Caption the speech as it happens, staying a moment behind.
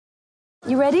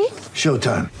You ready?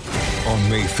 Showtime. On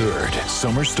May 3rd,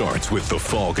 summer starts with The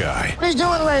Fall Guy. Let's do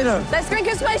it later. Let's drink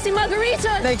a spicy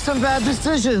margarita. Make some bad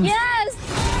decisions. Yes!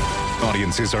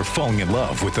 Audiences are falling in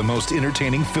love with the most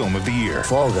entertaining film of the year.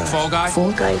 Fall Guy. Fall Guy?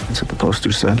 Fall guy. That's what the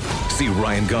poster said. See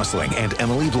Ryan Gosling and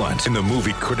Emily Blunt in the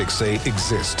movie critics say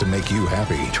exists to make you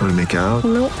happy. Trying to make it out?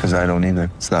 Nope. Because I don't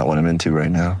either. It's not what I'm into right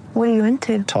now. What are you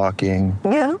into? Talking.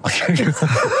 Yeah.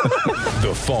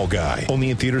 The Fall Guy.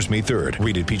 Only in theaters May 3rd.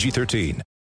 Rated PG-13.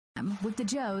 With the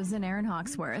Joes and Aaron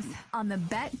Hawksworth on the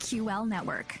BetQL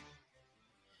Network.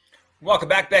 Welcome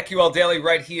back, BetQL Daily,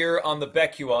 right here on the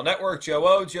BetQL Network. Joe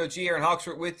O, Joe G, Aaron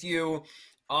Hawksworth with you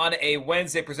on a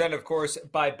Wednesday, presented, of course,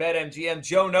 by BetMGM.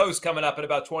 Joe knows coming up in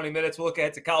about 20 minutes. We'll look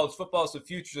ahead to college football, some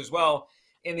futures as well,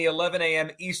 in the 11 a.m.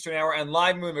 Eastern hour, and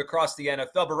live movement across the NFL.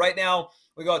 But right now,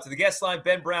 we go out to the guest line.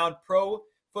 Ben Brown, Pro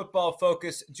Football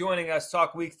Focus, joining us,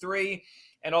 talk Week 3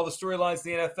 and all the storylines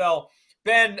in the NFL.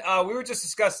 Ben, we were just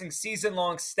discussing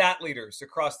season-long stat leaders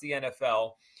across the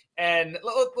NFL, and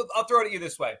I'll throw it at you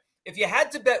this way. If you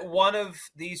had to bet one of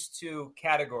these two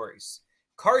categories,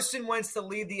 Carson Wentz to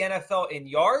lead the NFL in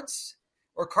yards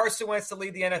or Carson Wentz to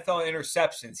lead the NFL in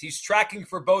interceptions? He's tracking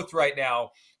for both right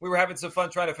now. We were having some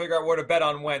fun trying to figure out where to bet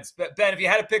on Wentz. But Ben, if you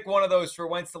had to pick one of those for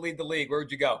Wentz to lead the league, where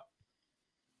would you go?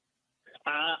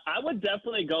 I would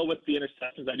definitely go with the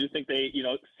interceptions. I do think they,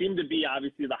 seem to be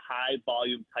obviously the high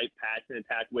volume type passing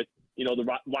attack with, the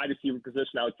wide receiver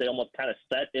position, I would say almost kind of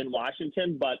set in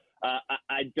Washington. But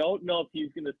I don't know if he's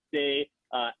going to stay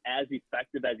as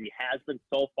effective as he has been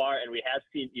so far. And we have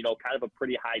seen, kind of a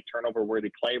pretty high turnover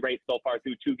worthy play rate so far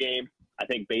through 2 games. I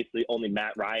think basically only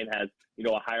Matt Ryan has,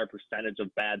 a higher percentage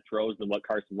of bad throws than what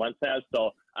Carson Wentz has.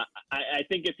 So I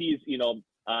think if he's,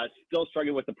 still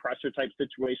struggling with the pressure type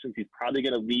situations, he's probably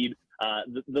going to lead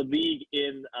the league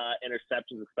in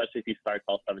interceptions, especially if he starts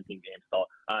all 17 games. So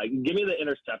give me the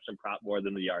interception prop more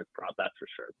than the yards prop, that's for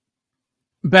sure.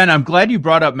 Ben, I'm glad you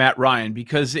brought up Matt Ryan,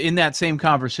 because in that same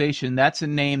conversation, that's a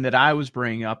name that I was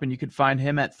bringing up, and you could find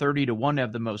him at 30-1 to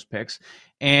have the most picks.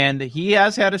 And he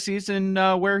has had a season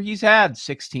where he's had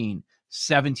 16,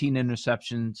 17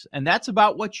 interceptions, and that's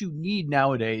about what you need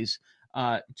nowadays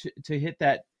to hit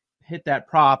that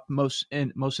prop, most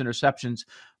interceptions.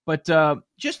 But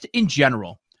just in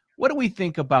general, what do we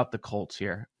think about the Colts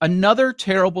here? Another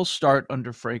terrible start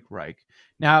under Frank Reich.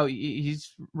 Now,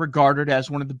 he's regarded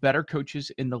as one of the better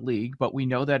coaches in the league, but we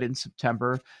know that in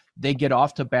September they get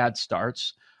off to bad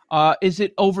starts. Is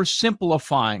it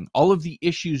oversimplifying all of the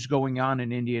issues going on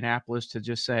in Indianapolis to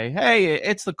just say, hey,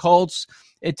 it's the Colts.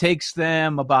 It takes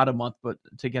them about a month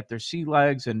to get their sea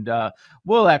legs, and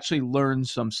we'll actually learn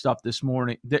some stuff this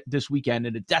weekend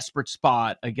in a desperate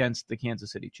spot against the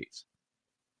Kansas City Chiefs?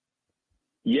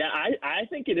 Yeah, I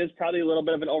think it is probably a little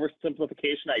bit of an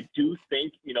oversimplification. I do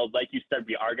think, like you said,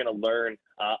 we are going to learn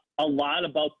a lot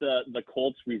about the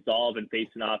Colts' resolve and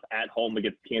facing off at home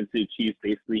against Kansas City Chiefs,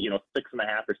 basically,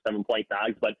 6.5 or 7-point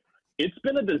dogs. But it's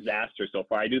been a disaster so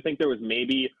far. I do think there was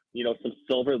maybe, some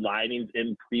silver linings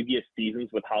in previous seasons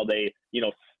with how they,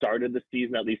 started the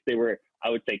season. At least they were,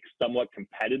 I would say, somewhat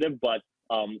competitive, but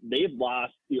they've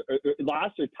lost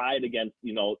or tied against,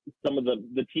 some of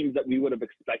the teams that we would have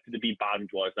expected to be bottom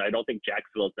dwellers. And I don't think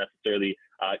Jacksonville is necessarily,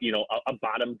 a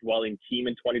bottom dwelling team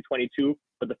in 2022.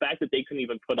 But the fact that they couldn't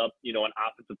even put up, an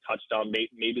offensive touchdown,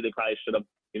 maybe they probably should have,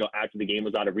 after the game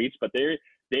was out of reach. But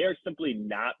they are simply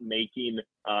not making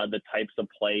the types of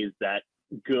plays that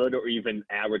good or even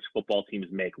average football teams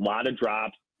make. A lot of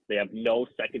drops. They have no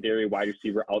secondary wide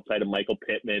receiver outside of Michael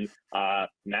Pittman.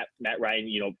 Matt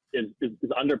Ryan, is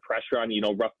under pressure on,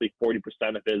 roughly 40%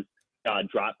 of his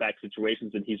drop back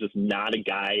situations, and he's just not a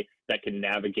guy that can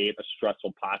navigate a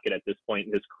stressful pocket at this point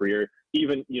in his career.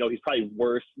 Even, he's probably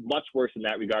much worse in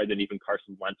that regard than even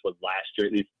Carson Wentz was last year.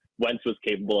 At least Wentz was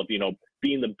capable of,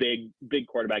 being the big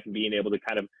quarterback and being able to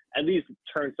kind of at least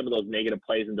turn some of those negative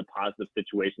plays into positive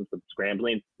situations with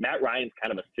scrambling. Matt Ryan's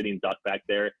kind of a sitting duck back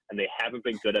there, and they haven't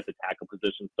been good at the tackle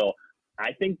position. So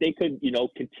I think they could,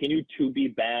 continue to be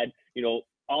bad,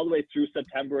 all the way through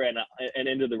September and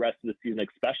into the rest of the season,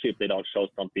 especially if they don't show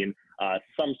something,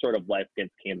 some sort of life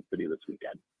against Kansas City this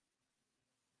weekend.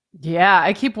 Yeah,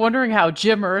 I keep wondering how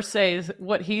Jim Irsay,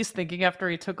 what he's thinking after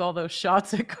he took all those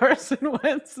shots at Carson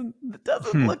Wentz. And it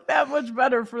doesn't look that much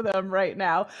better for them right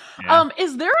now. Yeah.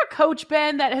 Is there a coach,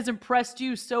 Ben, that has impressed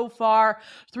you so far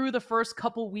through the first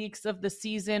couple weeks of the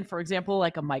season? For example,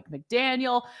 like a Mike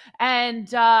McDaniel.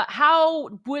 And how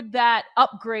would that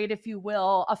upgrade, if you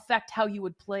will, affect how you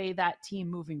would play that team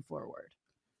moving forward?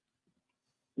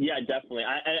 Yeah, definitely.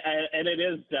 And it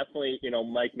is definitely,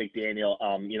 Mike McDaniel.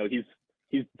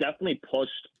 He's definitely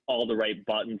pushed all the right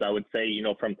buttons, I would say,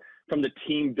 from from the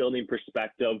team building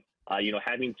perspective,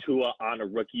 having Tua on a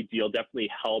rookie deal definitely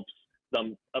helps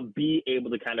them be able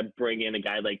to kind of bring in a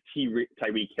guy like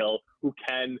Tyreek Hill, who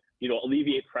can,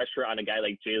 alleviate pressure on a guy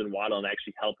like Jalen Waddle and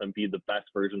actually help him be the best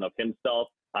version of himself.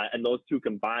 And those two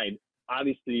combined,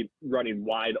 obviously running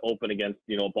wide open against,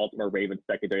 Baltimore Ravens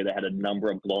secondary that had a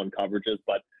number of blown coverages.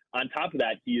 But on top of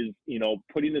that, he is,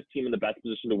 putting this team in the best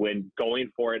position to win, going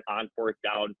for it on fourth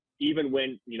down, even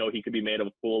when, he could be made a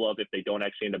fool of if they don't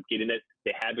actually end up getting it.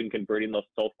 They have been converting those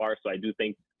so far. So I do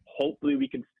think hopefully we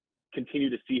can continue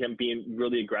to see him being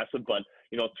really aggressive. But,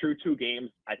 through 2 games,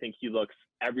 I think he looks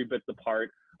every bit the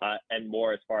part and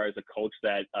more as far as a coach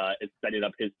that is setting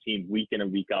up his team week in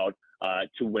and week out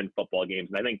to win football games.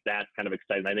 And I think that's kind of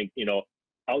exciting. I think,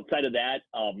 outside of that,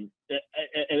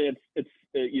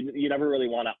 you never really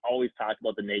want to always talk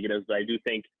about the negatives, but I do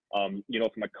think, from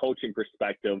a coaching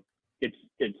perspective,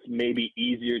 it's maybe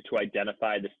easier to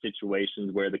identify the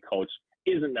situations where the coach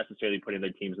isn't necessarily putting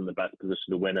their teams in the best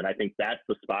position to win. And I think that's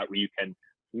the spot where you can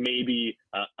maybe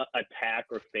attack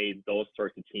or fade those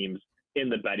sorts of teams in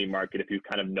the betting market if you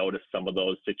kind of notice some of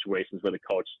those situations where the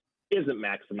coach isn't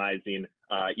maximizing,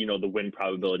 the win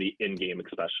probability in game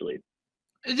especially.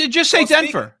 Just say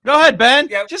Denver. Go ahead, Ben.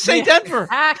 Yeah. Just say Denver.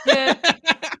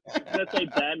 Let's say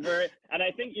Denver. And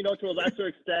I think, to a lesser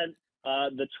extent,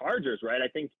 the Chargers, right? I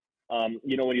think, when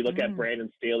you look at Brandon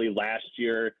Staley last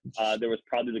year, there was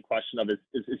probably the question of is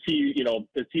he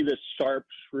this sharp,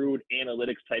 shrewd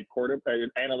analytics type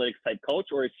coach,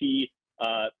 or is he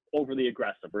overly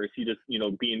aggressive, or is he just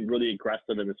being really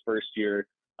aggressive in his first year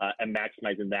and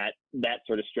maximizing that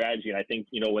sort of strategy? And I think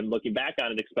when looking back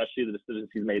on it, especially the decisions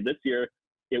he's made this year,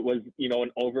 it was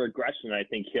an over aggression. I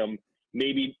think him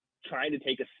maybe trying to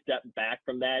take a step back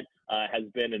from that has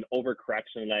been an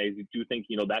overcorrection. And I do think,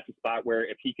 that's a spot where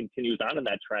if he continues on in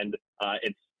that trend,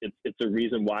 it's a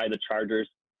reason why the Chargers,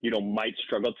 might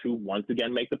struggle to once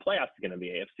again make the playoffs again in the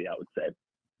AFC, I would say.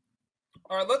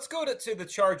 All right, let's go to the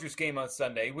Chargers game on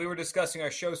Sunday. We were discussing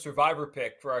our show survivor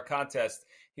pick for our contest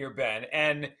here, Ben.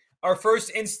 And our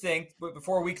first instinct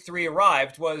before week 3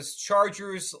 arrived was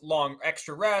Chargers, long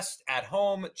extra rest, at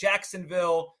home,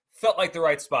 Jacksonville. Felt like the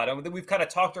right spot. And we've kind of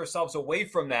talked ourselves away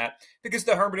from that because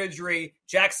the Herbert injury,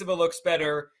 Jacksonville looks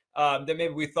better than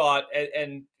maybe we thought.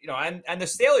 And the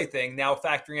Staley thing now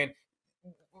factoring in.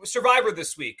 Survivor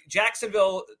this week,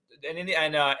 Jacksonville and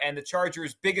the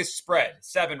Chargers' biggest spread,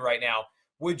 7 right now.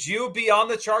 Would you be on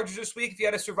the Chargers this week if you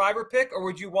had a survivor pick, or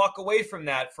would you walk away from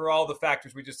that for all the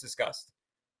factors we just discussed?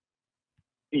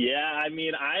 Yeah, I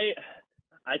mean, I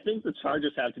think the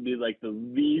Chargers have to be like the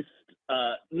least,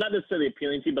 not necessarily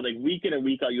appealing team, but like week in and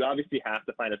week out, you obviously have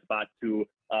to find a spot to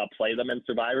play them in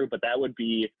Survivor, but that would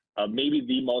be maybe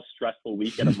the most stressful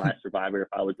weekend of my Survivor if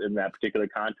I was in that particular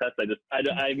contest.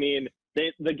 I mean,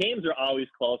 the games are always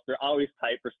close. They're always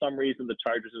tight. For some reason, the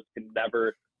Chargers just can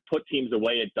never put teams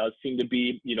away. It does seem to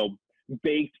be,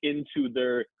 baked into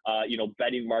their,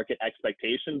 betting market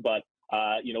expectation. But,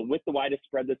 with the widest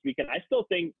spread this weekend, I still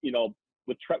think,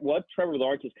 with what Trevor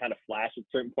Lawrence has kind of flashed at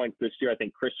certain points this year, I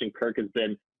think Christian Kirk has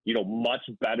been, much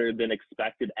better than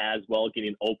expected as well,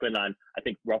 getting open on, I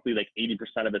think, roughly like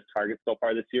 80% of his targets so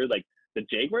far this year. Like, the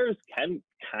Jaguars can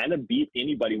kind of beat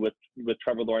anybody with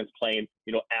Trevor Lawrence playing,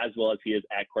 as well as he is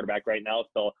at quarterback right now.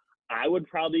 So I would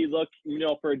probably look,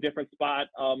 for a different spot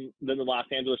than the Los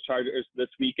Angeles Chargers this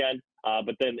weekend.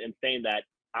 But then in saying that,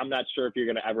 I'm not sure if you're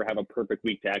going to ever have a perfect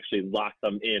week to actually lock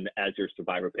them in as your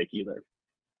survivor pick either.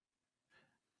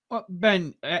 Well,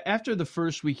 Ben, after the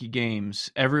first week of games,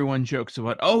 everyone jokes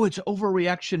about, it's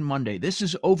overreaction Monday. This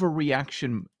is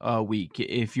overreaction week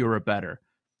if you're a bettor.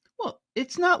 Well,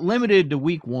 it's not limited to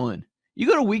week 1. You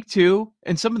go to week 2,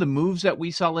 and some of the moves that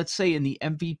we saw, let's say in the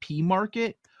MVP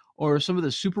market or some of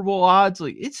the Super Bowl odds,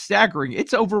 like it's staggering.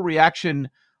 It's overreaction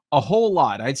a whole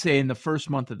lot, I'd say, in the first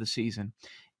month of the season.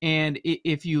 And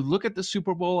if you look at the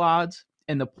Super Bowl odds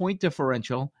and the point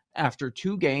differential after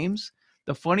 2 games,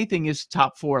 the funny thing is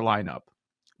top 4 lineup.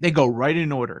 They go right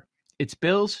in order. It's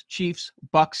Bills, Chiefs,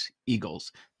 Bucks,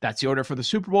 Eagles. That's the order for the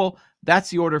Super Bowl. That's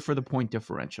the order for the point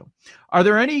differential. Are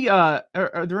there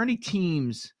any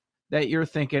teams that you're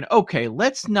thinking, okay,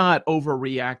 let's not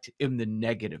overreact in the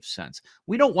negative sense?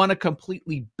 We don't want to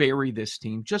completely bury this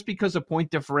team just because the point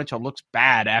differential looks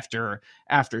bad after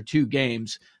 2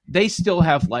 games. They still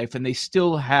have life and they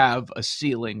still have a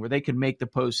ceiling where they can make the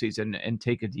postseason and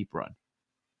take a deep run.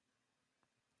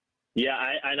 Yeah,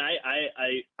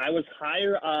 I was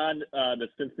higher on the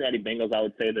Cincinnati Bengals, I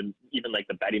would say, than even like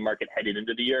the betting market heading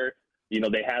into the year.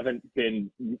 They haven't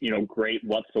been, great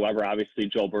whatsoever. Obviously,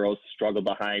 Joe Burrow's struggled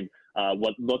behind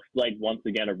what looks like, once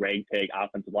again, a ragtag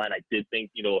offensive line. I did think,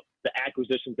 the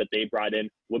acquisitions that they brought in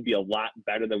would be a lot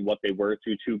better than what they were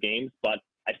through 2 games. But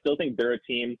I still think they're a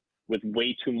team with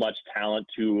way too much talent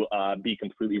to be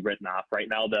completely written off right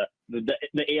now. The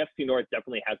AFC North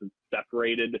definitely hasn't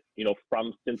separated,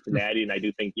 from Cincinnati. And I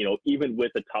do think, even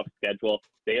with a tough schedule,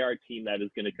 they are a team that is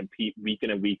going to compete week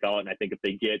in and week out. And I think if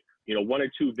they get, 1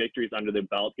 or 2 victories under their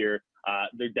belt here,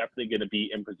 they're definitely going to be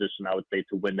in position, I would say,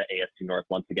 to win the AFC North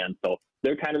once again. So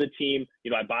they're kind of the team,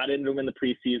 I bought into them in the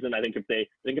preseason. I think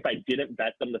if I didn't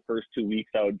bet them the first 2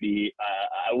 weeks, I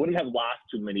I wouldn't have lost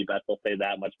too many bets, I'll say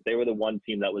that much. But they were the one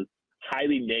team that was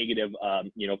highly negative,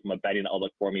 from a betting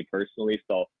outlook for me personally.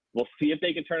 So we'll see if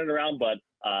they can turn it around, but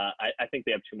I think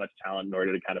they have too much talent in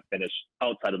order to kind of finish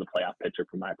outside of the playoff picture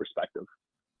from my perspective.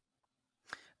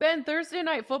 Ben, Thursday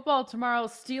night football tomorrow,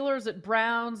 Steelers at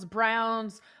Browns.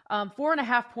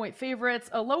 4.5-point favorites,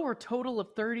 a lower total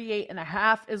of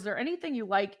 38.5. Is there anything you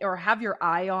like or have your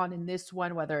eye on in this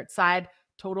one, whether it's side,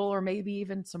 total, or maybe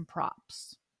even some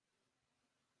props?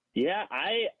 Yeah,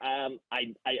 I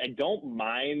don't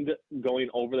mind going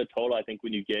over the total. I think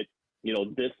when you get,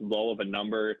 this low of a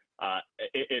number,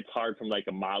 it's hard from like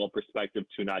a model perspective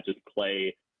to not just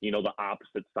play, the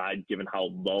opposite side, given how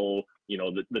low,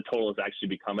 the total has actually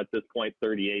become at this point.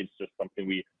 38 is just something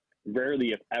we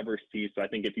rarely, if ever, see. So I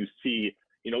think if you see,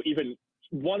 even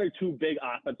 1 or 2 big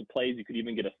offensive plays, you could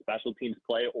even get a special teams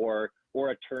play or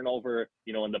a turnover,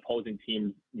 in the opposing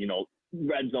team's,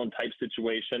 red zone type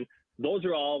situation. Those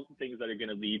are all things that are going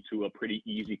to lead to a pretty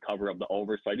easy cover of the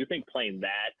over. So I do think playing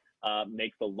that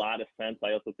makes a lot of sense.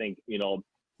 I also think, the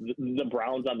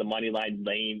Browns on the money line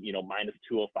lane, minus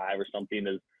 205 or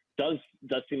something does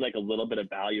seem like a little bit of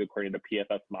value according to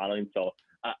PFF modeling. So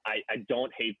I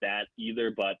don't hate that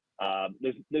either, but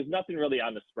there's nothing really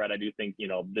on the spread. I do think,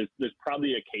 there's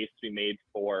probably a case to be made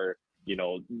for,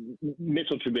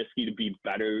 Mitchell Trubisky to be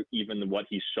better even than what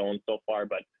he's shown so far.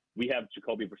 But we have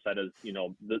Jacoby Brissett as,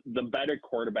 the better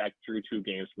quarterback through 2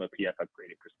 games from a PFF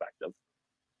grading perspective.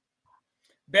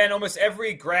 Ben, almost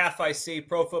every graph I see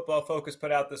Pro Football Focus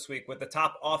put out this week with the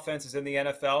top offenses in the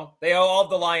NFL, they all have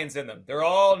the Lions in them. They're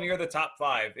all near the top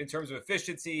 5 in terms of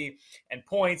efficiency and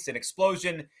points and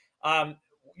explosion.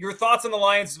 Your thoughts on the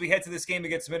Lions as we head to this game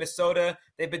against Minnesota?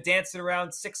 They've been dancing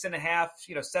around 6.5,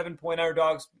 7-point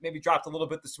underdogs, maybe dropped a little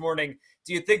bit this morning.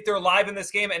 Do you think they're alive in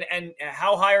this game? And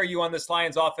how high are you on this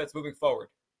Lions offense moving forward?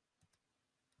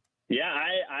 Yeah,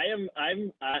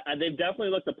 they've definitely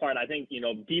looked apart. I think,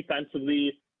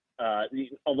 defensively,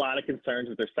 a lot of concerns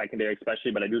with their secondary,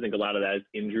 especially, but I do think a lot of that is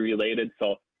injury related.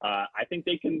 So I think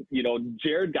they can,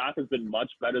 Jared Goff has been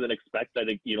much better than expected. I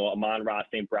think, Amon-Ra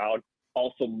St. Brown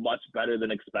also much better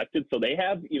than expected. So they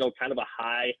have, kind of a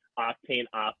high octane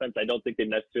offense. I don't think they've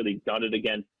necessarily done it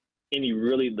against any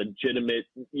really legitimate,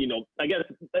 I guess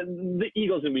the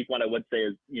Eagles in week 1, I would say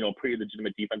is, pretty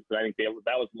legitimate defense. But I think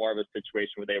that was more of a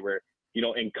situation where they were,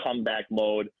 in comeback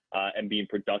mode and being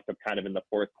productive kind of in the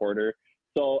fourth quarter.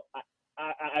 So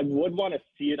I would want to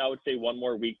see it, I would say, 1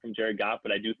 more week from Jared Goff.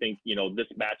 But I do think, this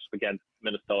matchup against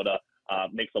Minnesota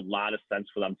makes a lot of sense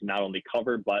for them to not only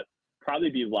cover, but probably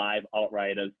be live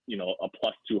outright as, a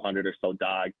plus 200 or so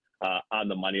dog on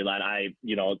the money line.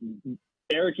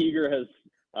 Eric Eager has,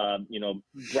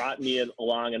 brought me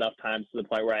along enough times to the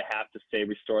point where I have to say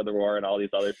restore the roar and all these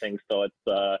other things. So it's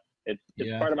part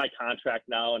of my contract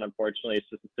now, and unfortunately, it's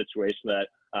just a situation that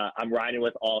I'm riding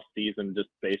with all season, just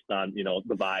based on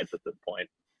the vibes at this point.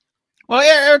 Well,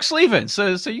 Eric's leaving,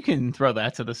 so you can throw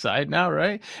that to the side now,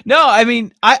 right? No, I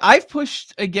mean, I've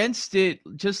pushed against it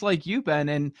just like you, Ben,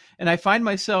 and I find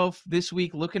myself this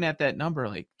week looking at that number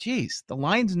like, geez, the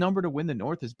Lions' number to win the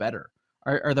North is better.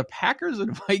 Are the Packers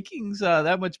and Vikings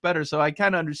that much better? So I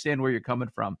kind of understand where you're coming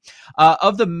from.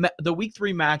 Of the week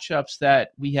 3 matchups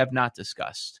that we have not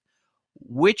discussed,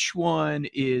 which one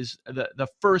is the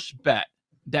first bet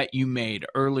that you made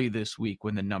early this week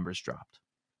when the numbers dropped?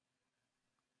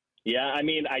 Yeah, I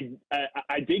mean, I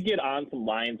did get on some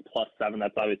Lions plus 7.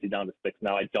 That's obviously down to 6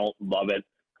 now. I don't love it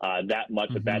that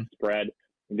much at that spread.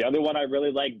 The other one I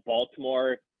really like,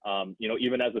 Baltimore,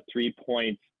 even as a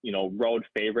 3-point, road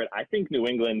favorite. I think New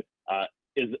England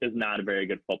is not a very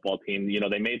good football team.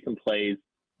 They made some plays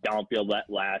downfield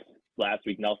last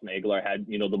week. Nelson Aguilar had,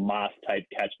 the Moss type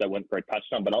catch that went for a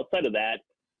touchdown. But outside of that,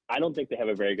 I don't think they have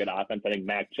a very good offense. I think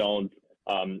Mac Jones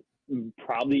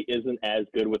probably isn't as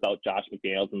good without Josh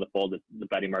McDaniels in the fold. The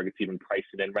betting market's even priced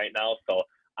it in right now. So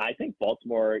I think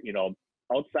Baltimore,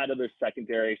 outside of their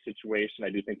secondary situation,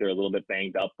 I do think they're a little bit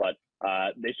banged up, but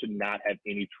they should not have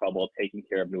any trouble taking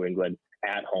care of New England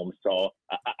at home. So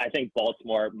I think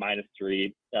Baltimore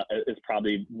 -3 is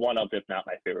probably one of, if not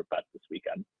my favorite bets this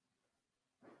weekend.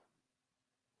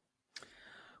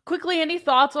 Quickly, any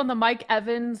thoughts on the Mike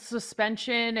Evans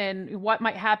suspension and what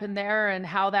might happen there and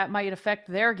how that might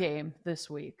affect their game this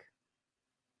week?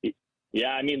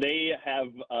 Yeah, I mean, they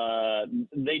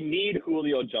need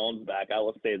Julio Jones back. I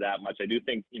will say that much. I do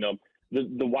think,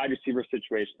 the wide receiver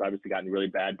situation's obviously gotten really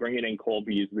bad. Bringing in Cole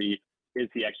Beasley, is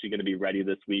he actually going to be ready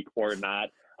this week or not?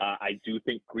 I do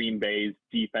think Green Bay's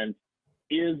defense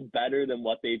is better than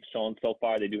what they've shown so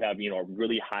far. They do have, a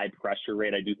really high pressure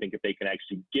rate. I do think if they can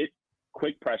actually get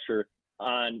quick pressure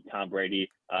on Tom Brady,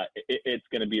 it's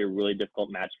going to be a really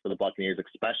difficult match for the Buccaneers,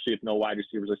 especially if no wide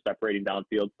receivers are separating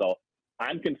downfield. So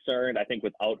I'm concerned. I think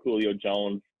without Julio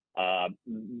Jones,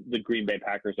 the Green Bay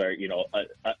Packers are,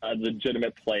 a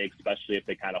legitimate play, especially if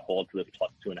they kind of hold to this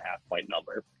plus 2.5 point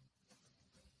number.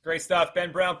 Great stuff.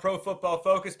 Ben Brown, Pro Football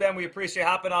Focus. Ben, we appreciate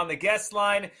hopping on the guest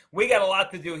line. We got a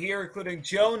lot to do here, including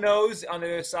Joe Knows on the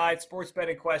other side, sports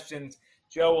betting questions.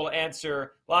 Joe will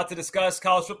answer. A lot to discuss.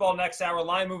 College football next hour.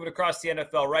 Line moving across the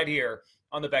NFL right here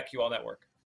on the BetQL Network.